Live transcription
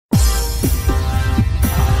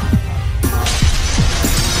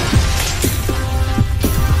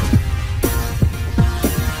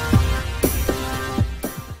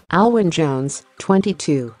Alwyn Jones,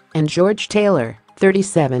 22, and George Taylor,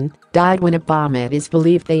 37, died when a bomb it is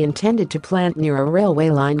believed they intended to plant near a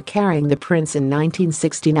railway line carrying the prince in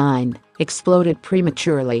 1969, exploded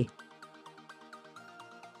prematurely.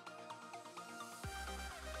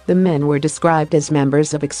 The men were described as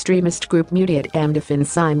members of extremist group Mudiad Amddiffyn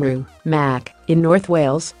Cymru, MAC, in North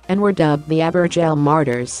Wales, and were dubbed the Abergele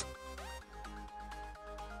Martyrs.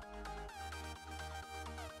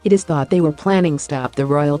 It is thought they were planning to stop the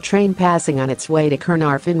royal train passing on its way to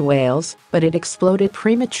Caernarfon, Wales, but it exploded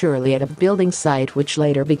prematurely at a building site which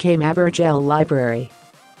later became Abergele Library.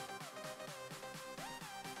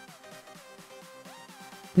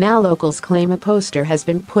 Now locals claim a poster has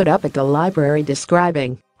been put up at the library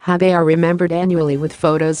describing how they are remembered annually with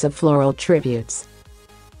photos of floral tributes.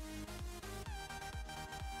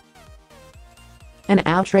 An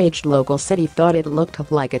outraged local said he thought it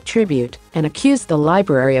looked like a tribute and accused the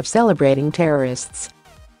library of celebrating terrorists.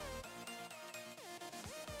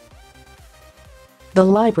 The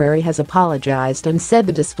library has apologized and said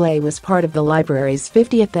the display was part of the library's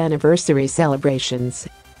 50th anniversary celebrations.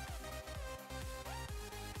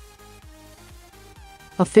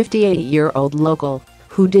 A 58-year-old local,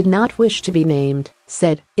 who did not wish to be named,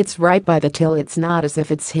 said, "It's right by the till, it's not as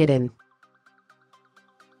if it's hidden.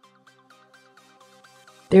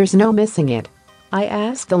 There's no missing it. I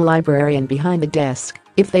asked the librarian behind the desk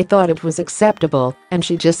if they thought it was acceptable, and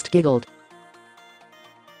she just giggled.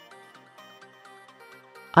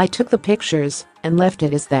 I took the pictures and left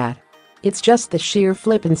it as that. It's just the sheer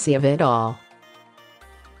flippancy of it all.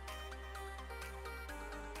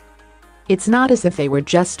 It's not as if they were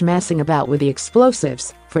just messing about with the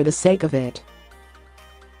explosives for the sake of it.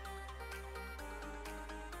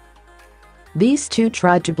 These two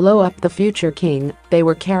tried to blow up the future king. They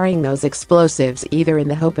were carrying those explosives either in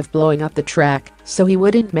the hope of blowing up the track so he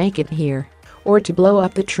wouldn't make it here, or to blow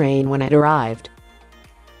up the train when it arrived.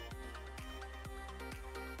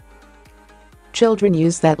 Children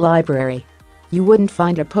use that library. You wouldn't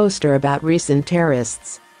find a poster about recent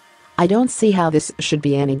terrorists. I don't see how this should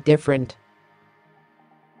be any different.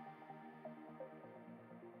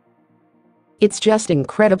 It's just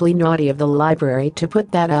incredibly naughty of the library to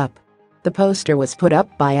put that up." The poster was put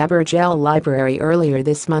up by Abergele Library earlier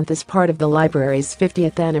this month as part of the library's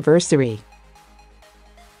 50th anniversary.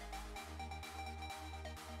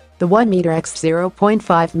 The 1 meter x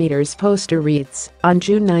 0.5 meters poster reads, "On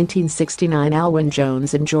June 1969, Alwyn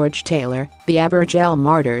Jones and George Taylor, the Abergele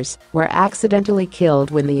Martyrs, were accidentally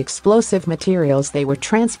killed when the explosive materials they were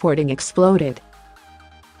transporting exploded.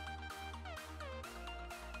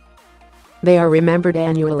 They are remembered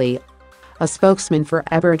annually." A spokesman for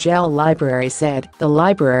Abergele Library said the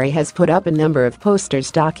library has put up a number of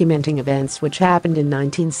posters documenting events which happened in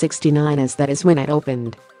 1969 as that is when it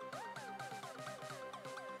opened.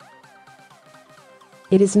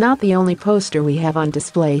 "It is not the only poster we have on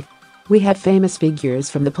display. We have famous figures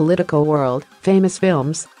from the political world, famous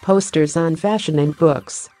films, posters on fashion and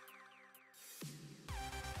books."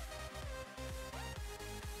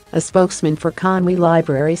 A spokesman for Conwy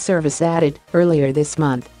Library Service added, "Earlier this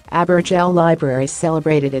month, Abergele Library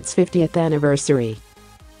celebrated its 50th anniversary.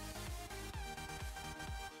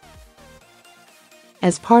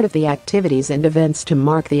 As part of the activities and events to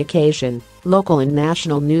mark the occasion, local and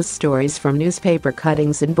national news stories from newspaper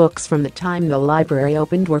cuttings and books from the time the library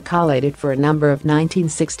opened were collated for a number of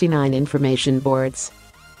 1969 information boards.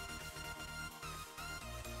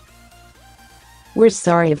 We're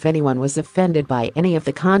sorry if anyone was offended by any of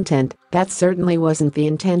the content, that certainly wasn't the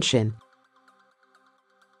intention."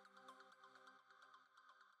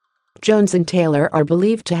 Jones and Taylor are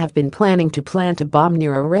believed to have been planning to plant a bomb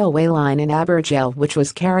near a railway line in Abergele which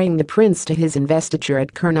was carrying the prince to his investiture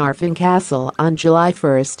at Caernarfon Castle on July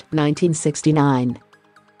 1, 1969.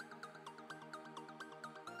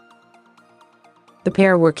 The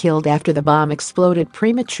pair were killed after the bomb exploded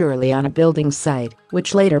prematurely on a building site,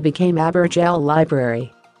 which later became Abergele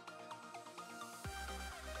Library.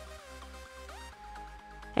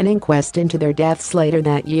 An inquest into their deaths later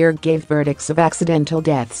that year gave verdicts of accidental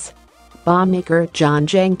deaths. Bombmaker John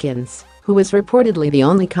Jenkins, who was reportedly the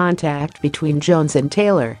only contact between Jones and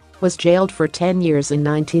Taylor, was jailed for 10 years in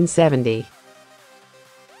 1970.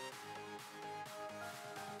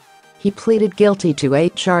 He pleaded guilty to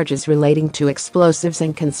 8 charges relating to explosives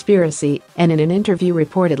and conspiracy, and in an interview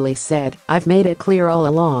reportedly said, "I've made it clear all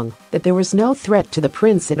along that there was no threat to the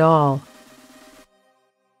prince at all.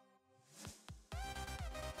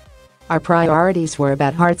 Our priorities were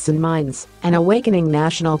about hearts and minds and awakening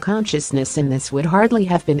national consciousness, and this would hardly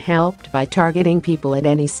have been helped by targeting people at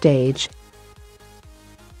any stage."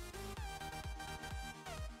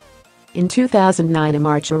 In 2009, a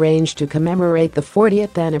march arranged to commemorate the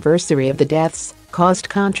 40th anniversary of the deaths caused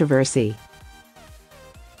controversy.